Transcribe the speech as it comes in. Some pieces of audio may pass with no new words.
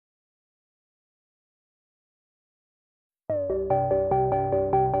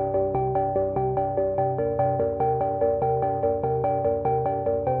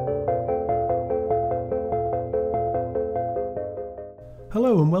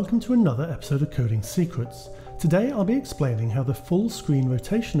Hello and welcome to another episode of Coding Secrets. Today I'll be explaining how the full screen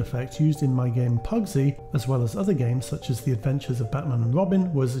rotation effect used in my game Pugsy, as well as other games such as The Adventures of Batman and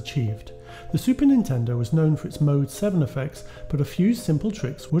Robin, was achieved. The Super Nintendo was known for its Mode 7 effects, but a few simple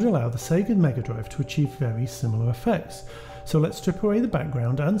tricks would allow the SEGA MegaDrive to achieve very similar effects. So let's strip away the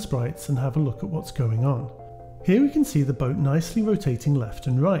background and sprites and have a look at what's going on. Here we can see the boat nicely rotating left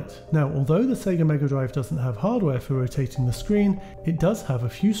and right. Now, although the SEGA MegaDrive doesn't have hardware for rotating the screen, it does have a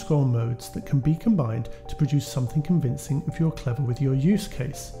few scroll modes that can be combined to produce something convincing if you're clever with your use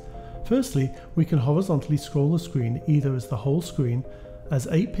case. Firstly, we can horizontally scroll the screen either as the whole screen, as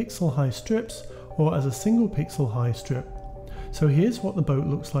 8 pixel high strips, or as a single pixel high strip. So here's what the boat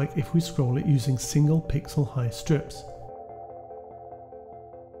looks like if we scroll it using single pixel high strips.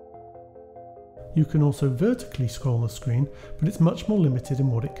 You can also vertically scroll the screen, but it's much more limited in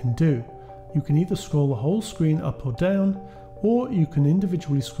what it can do. You can either scroll the whole screen up or down, or you can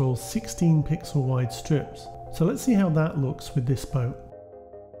individually scroll 16 pixel wide strips. So let's see how that looks with this boat.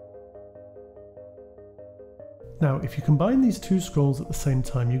 Now, if you combine these two scrolls at the same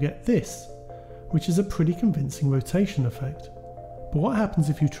time, you get this, which is a pretty convincing rotation effect. But what happens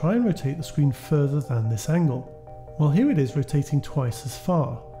if you try and rotate the screen further than this angle? Well, here it is rotating twice as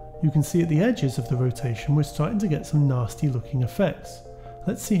far. You can see at the edges of the rotation we're starting to get some nasty looking effects.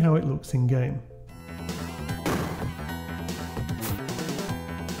 Let's see how it looks in game.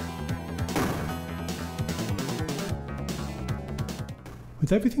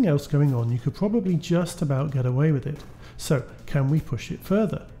 With everything else going on, you could probably just about get away with it. So, can we push it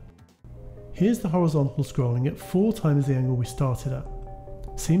further? Here's the horizontal scrolling at 4 times the angle we started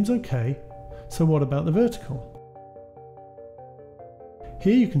at. Seems okay. So what about the vertical?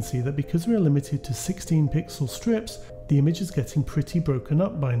 Here you can see that because we are limited to 16 pixel strips, the image is getting pretty broken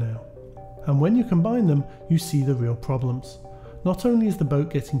up by now. And when you combine them, you see the real problems. Not only is the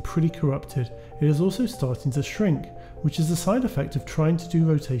boat getting pretty corrupted, it is also starting to shrink, which is a side effect of trying to do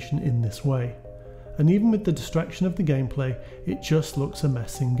rotation in this way. And even with the distraction of the gameplay, it just looks a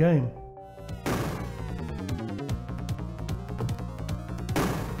mess in game.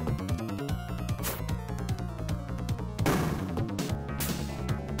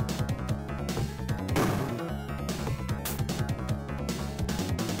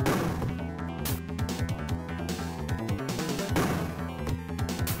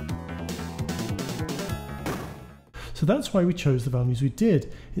 So that's why we chose the values we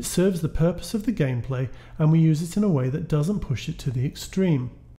did. It serves the purpose of the gameplay and we use it in a way that doesn't push it to the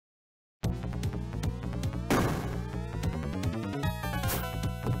extreme.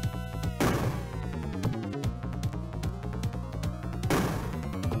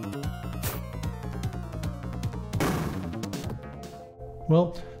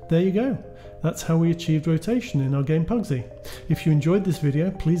 Well, there you go. That's how we achieved rotation in our game Pugsy. If you enjoyed this video,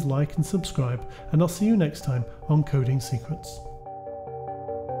 please like and subscribe, and I'll see you next time on Coding Secrets.